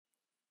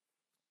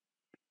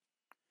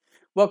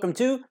Welcome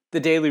to the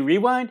Daily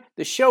Rewind,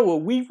 the show where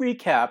we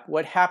recap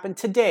what happened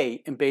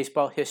today in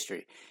baseball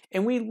history.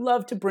 And we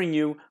love to bring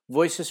you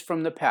voices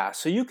from the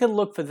past so you can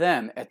look for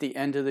them at the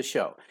end of the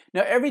show.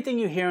 Now, everything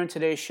you hear in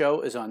today's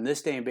show is on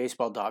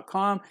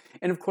thisdayinbaseball.com,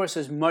 and of course,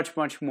 there's much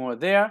more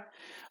there.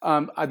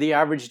 The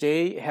average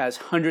day has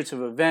hundreds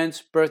of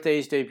events,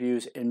 birthdays,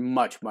 debuts, and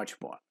much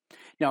more.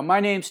 Now, my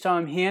name's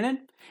Tom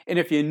Hannon, and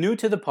if you're new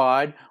to the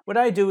pod, what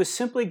I do is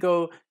simply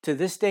go to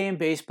This Day in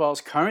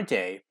Baseball's current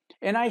day,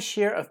 and I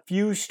share a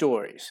few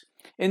stories.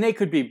 And they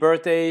could be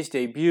birthdays,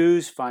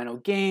 debuts, final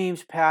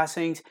games,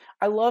 passings.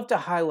 I love to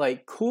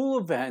highlight cool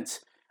events,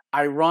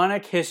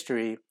 ironic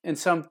history, and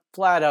some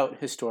flat-out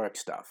historic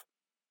stuff.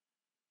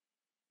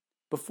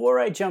 Before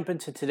I jump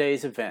into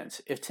today's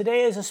events, if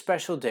today is a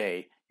special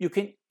day, you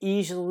can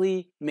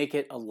easily make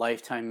it a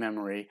lifetime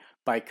memory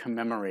by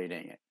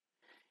commemorating it.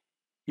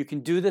 You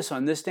can do this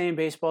on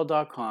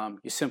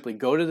thisdayinbaseball.com. You simply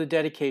go to the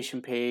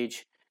dedication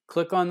page,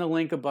 click on the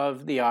link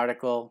above the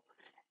article,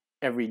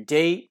 every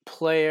date,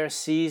 player,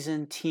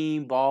 season,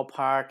 team,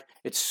 ballpark.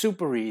 It's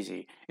super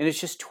easy. And it's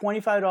just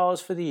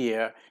 $25 for the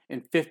year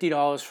and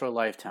 $50 for a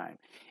lifetime.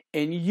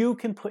 And you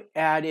can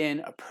add in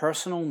a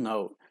personal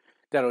note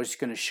that is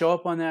going to show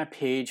up on that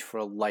page for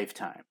a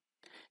lifetime.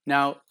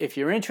 Now, if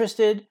you're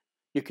interested,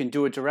 you can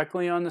do it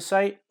directly on the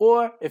site,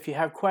 or if you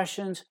have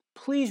questions,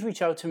 please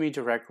reach out to me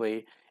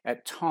directly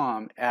at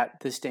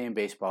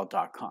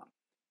tom@thisdayinbaseball.com.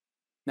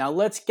 Now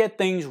let's get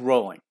things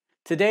rolling.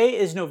 Today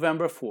is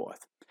November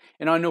 4th.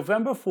 And on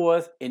November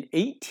 4th in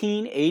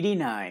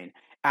 1889,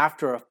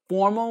 after a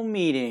formal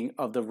meeting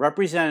of the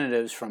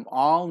representatives from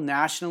all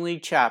National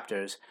League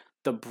chapters,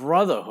 the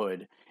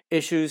Brotherhood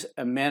issues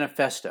a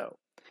manifesto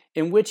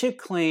in which it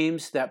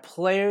claims that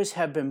players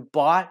have been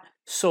bought,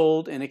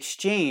 sold, and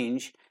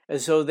exchanged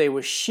as though they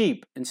were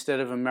sheep instead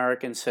of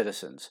American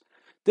citizens.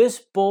 This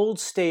bold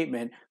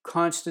statement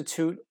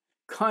constitutes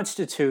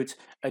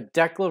a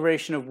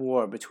declaration of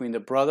war between the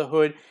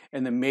Brotherhood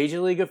and the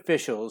Major League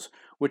officials,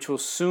 which will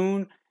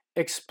soon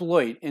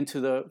exploit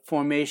into the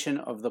formation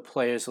of the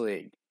Players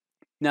League.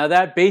 Now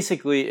that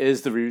basically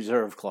is the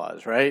reserve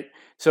clause, right?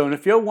 So, and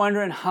if you're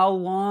wondering how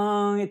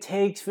long it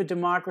takes for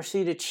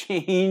democracy to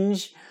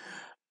change,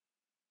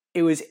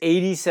 it was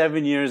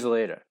 87 years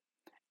later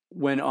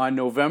when on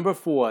November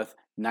 4th,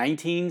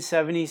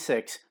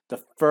 1976,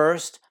 the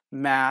first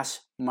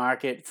mass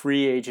market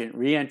free agent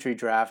re-entry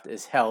draft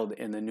is held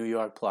in the New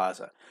York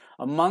Plaza.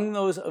 Among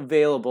those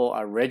available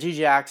are Reggie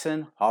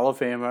Jackson, Hall of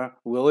Famer,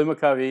 Willie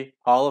McCovey,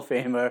 Hall of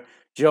Famer,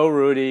 Joe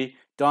Rudi,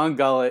 Don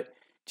Gullett,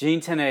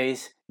 Gene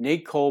Tenace,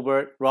 Nate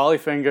Colbert, Rollie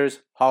Fingers,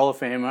 Hall of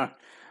Famer,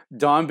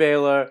 Don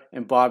Baylor,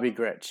 and Bobby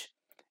Grich.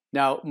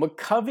 Now,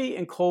 McCovey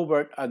and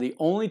Colbert are the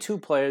only two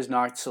players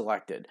not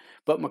selected,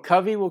 but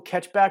McCovey will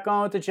catch back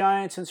on with the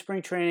Giants in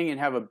spring training and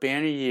have a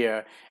banner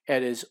year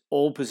at his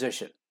old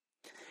position.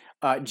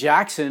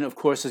 Jackson, of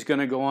course, is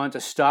going to go on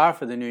to star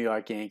for the New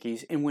York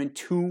Yankees and win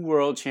 2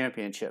 world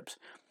championships.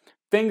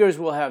 Fingers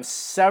will have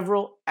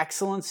several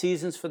excellent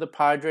seasons for the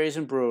Padres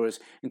and Brewers,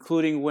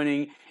 including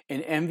winning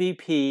an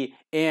MVP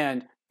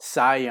and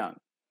Cy Young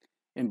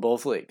in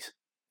both leagues.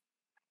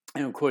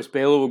 And of course,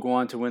 Baylor will go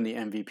on to win the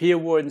MVP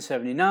award in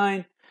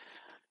 '79.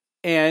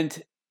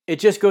 And it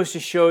just goes to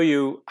show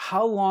you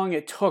how long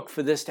it took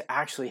for this to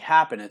actually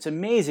happen. It's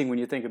amazing when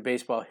you think of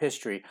baseball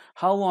history,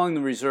 how long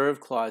the reserve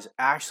clause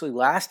actually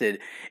lasted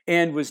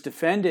and was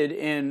defended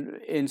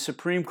in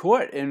Supreme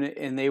Court.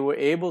 And they were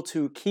able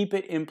to keep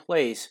it in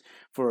place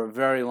for a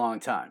very long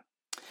time.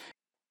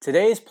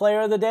 Today's player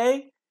of the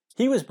day,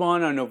 he was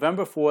born on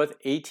November 4th,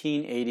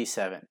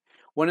 1887.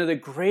 One of the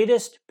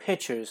greatest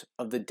pitchers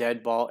of the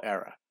dead ball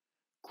era,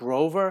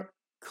 Grover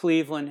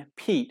Cleveland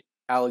Pete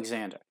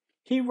Alexander.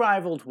 He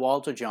rivaled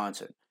Walter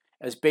Johnson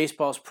as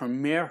baseball's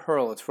premier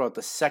hurler throughout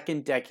the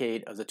second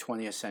decade of the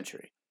 20th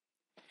century.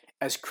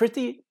 As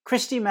Christy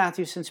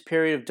Mathewson's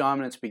period of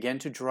dominance began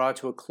to draw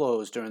to a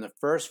close during the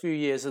first few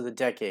years of the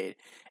decade,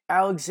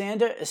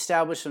 Alexander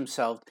established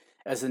himself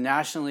as the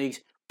National League's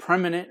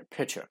preeminent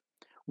pitcher,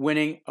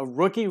 winning a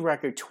rookie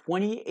record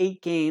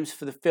 28 games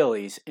for the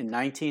Phillies in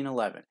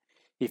 1911.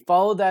 He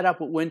followed that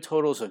up with win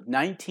totals of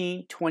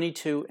 19,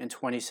 22, and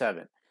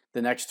 27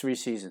 the next 3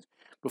 seasons,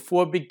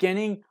 before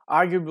beginning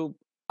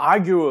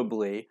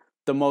arguably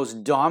the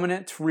most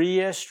dominant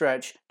 3-year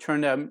stretch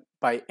turned out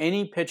by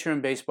any pitcher in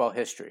baseball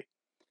history.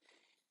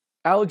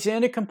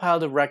 Alexander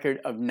compiled a record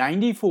of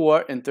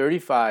 94 and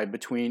 35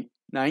 between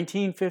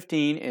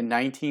 1915 and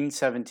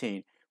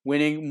 1917,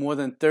 winning more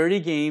than 30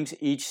 games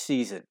each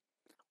season,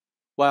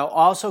 while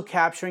also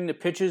capturing the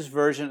pitcher's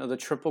version of the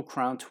Triple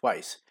Crown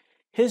twice.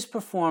 His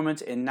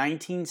performance in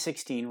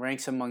 1916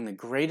 ranks among the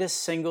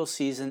greatest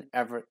single-season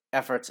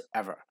efforts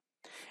ever.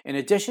 In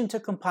addition to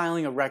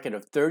compiling a record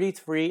of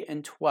 33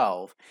 and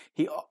 12,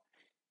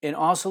 and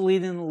also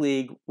leading the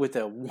league with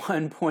a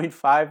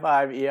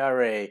 1.55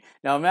 ERA.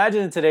 Now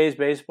imagine in today's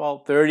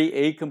baseball,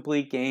 38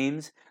 complete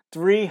games,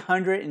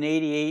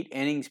 388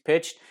 innings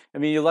pitched. I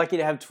mean, you're lucky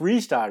to have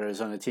 3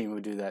 starters on a team who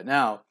do that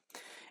now,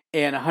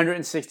 and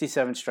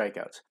 167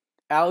 strikeouts.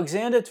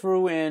 Alexander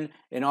threw in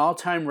an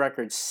all-time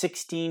record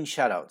 16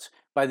 shutouts.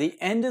 By the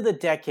end of the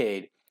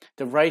decade,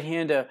 the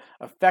right-hander,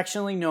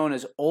 affectionately known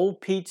as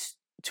Old Pete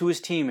to his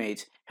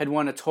teammates, had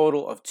won a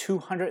total of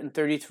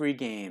 233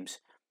 games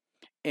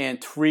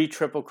and 3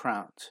 Triple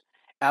Crowns.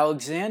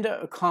 Alexander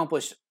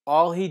accomplished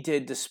all he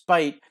did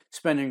despite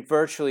spending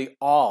virtually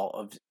all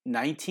of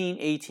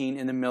 1918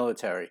 in the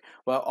military,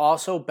 while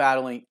also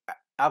battling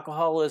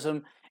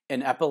alcoholism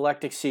and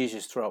epileptic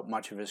seizures throughout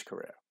much of his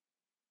career.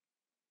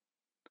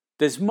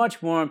 There's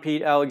much more on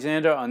Pete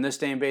Alexander on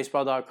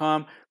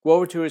thisdayinbaseball.com. Go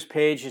over to his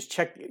page, just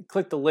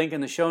click the link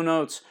in the show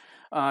notes.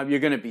 You're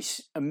going to be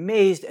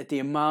amazed at the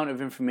amount of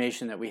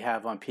information that we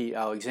have on Pete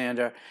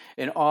Alexander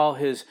and all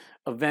his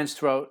events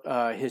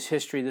throughout his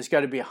history. There's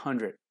got to be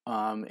 100,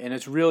 and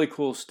it's really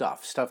cool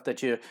stuff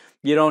that you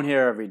don't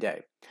hear every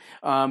day.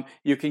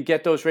 You can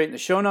get those right in the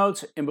show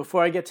notes. And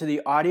before I get to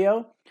the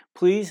audio,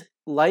 please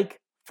like,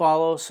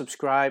 follow,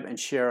 subscribe, and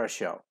share our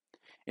show.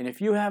 And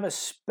if you have a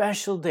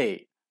special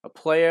date, a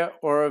player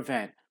or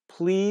event,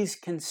 please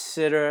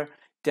consider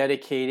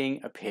dedicating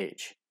a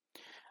page.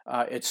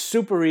 It's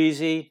super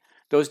easy.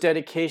 Those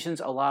dedications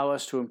allow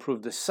us to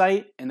improve the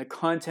site and the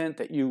content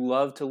that you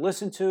love to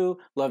listen to,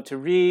 love to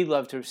read,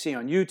 love to see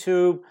on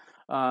YouTube.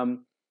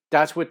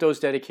 That's what those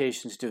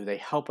dedications do. They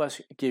help us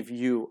give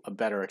you a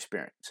better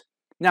experience.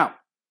 Now,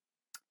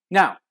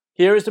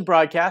 here is the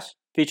broadcast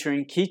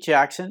featuring Keith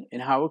Jackson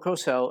and Howard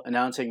Cosell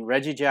announcing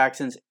Reggie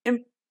Jackson's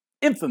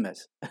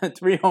infamous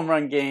 3-home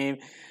run game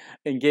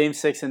in Game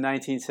 6 in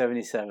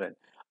 1977.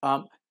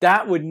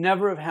 That would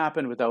never have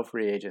happened without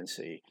free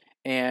agency.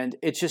 And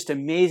it's just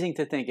amazing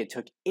to think it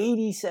took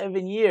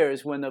 87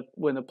 years when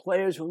the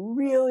players were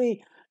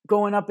really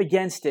going up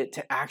against it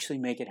to actually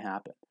make it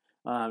happen.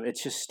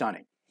 It's just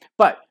stunning.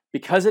 But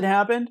because it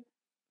happened,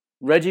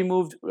 Reggie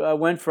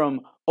went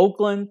from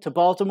Oakland to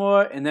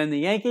Baltimore and then the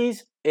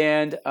Yankees,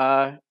 and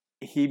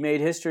he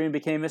made history and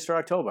became Mr.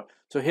 October.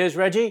 So here's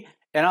Reggie,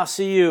 and I'll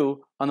see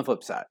you on the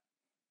flip side.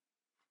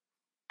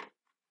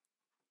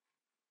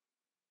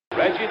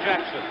 Reggie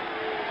Jackson.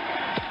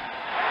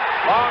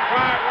 Long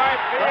drive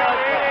right field.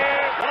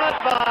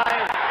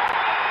 Goodbye.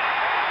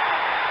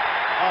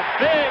 A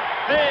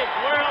big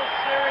World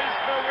Series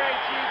for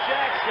Reggie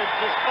Jackson,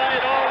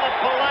 despite all the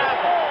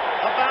palaver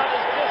about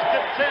his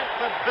discontent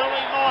with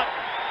Billy Martin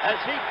as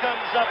he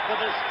comes up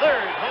with his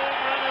 3rd home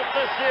run of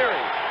the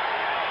series.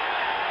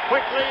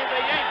 Quickly,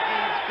 the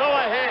Yankees go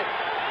ahead.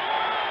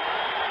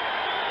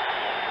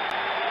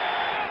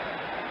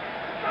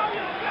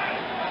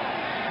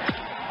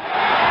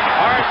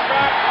 Hard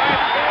shot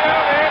right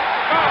field. It's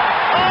gone.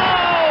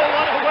 Oh,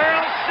 what a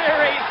World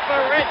Series for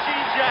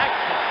Reggie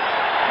Jackson.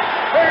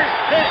 First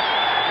pitch,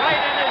 right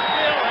in his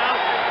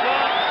wheelhouse, as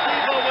John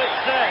Seaver would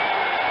say.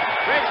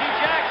 Reggie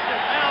Jackson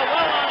now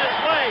well on his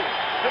way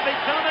to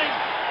becoming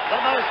the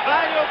most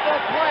valuable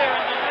player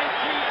in the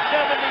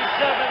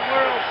 1977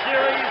 World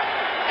Series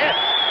if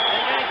the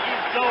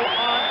Yankees go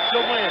on to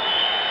win.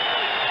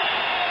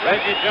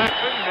 Reggie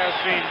Jackson has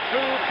seen 2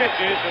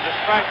 pitches in the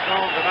strike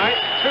zone tonight,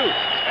 2,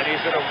 and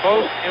he's hit them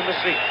both in the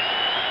seats.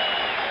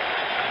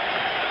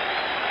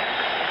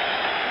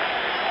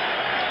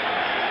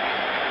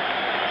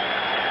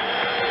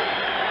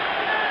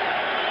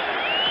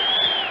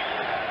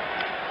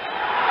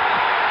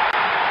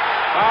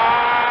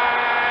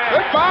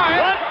 Goodbye.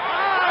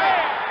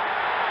 Goodbye.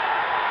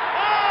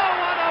 Oh,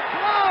 what a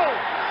blow.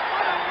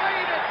 What a way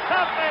to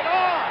top it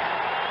off.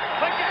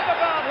 Forget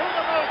about who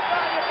the most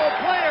valuable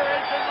player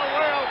is in the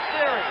World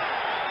Series.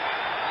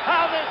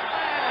 How this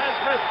man has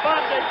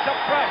responded to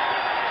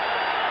pressure.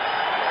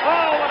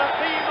 Oh, what a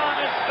beam on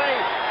his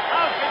face.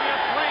 How can you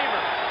blame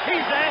him?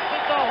 He's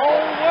answered the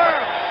whole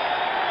world.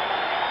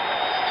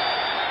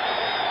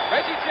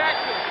 Reggie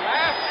Jackson's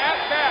last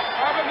at-bat,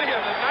 probably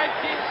in the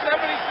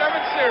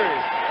 1977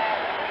 series.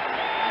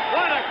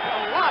 What a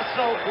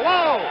colossal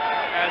blow.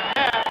 And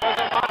that was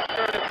a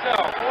monster in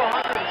itself.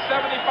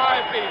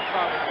 475 feet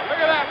probably. Look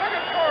at that. Look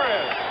at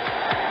Torres.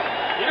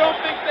 You don't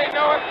think they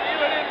know it? Feel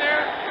it in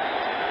there?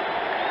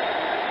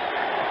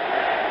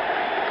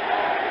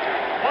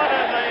 What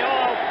are they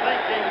all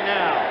thinking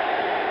now?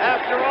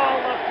 After all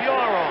the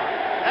furor,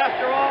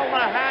 after all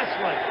the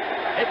hassling,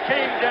 it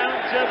came down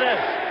to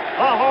this.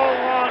 A whole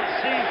long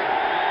season.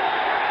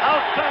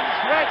 Out comes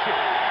Reggie.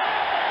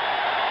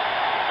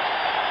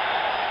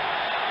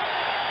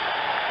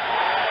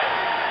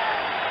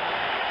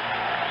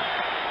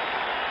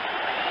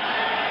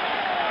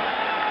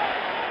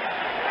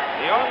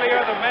 The only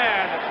other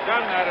man that's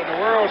done that in the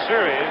World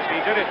Series,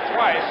 he did it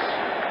twice,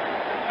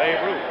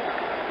 Babe Ruth.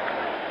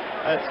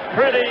 That's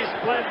pretty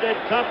splendid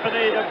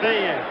company to be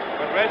in.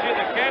 But Reggie,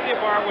 the candy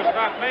bar was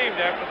not named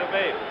after the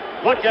Babe.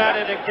 Look at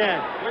it again.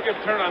 Look at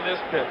turn on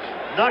this pitch.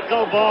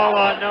 Knuckleball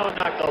or no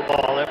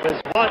knuckleball. It was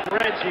what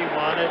Reggie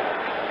wanted.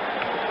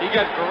 He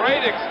got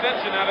great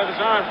extension out of his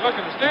arms. Look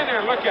at him. Stand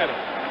there and look at him.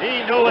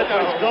 He knew it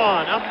was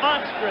gone. A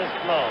monstrous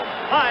blow.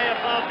 High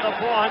above the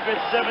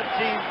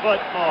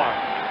 417-foot mark.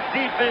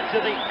 Deep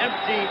into the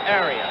empty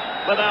area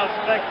without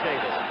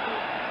spectators.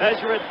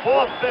 Measure it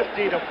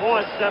 450 to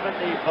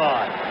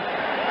 475.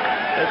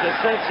 There's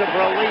a sense of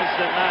release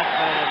in that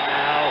man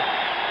now.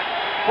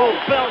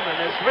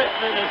 Fulfillment is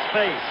written in his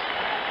face.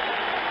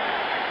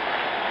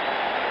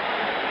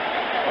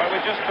 Well, we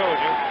just told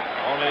you,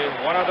 only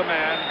one other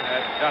man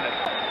had done it.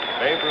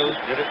 Babe Ruth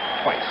did it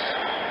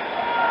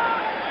twice.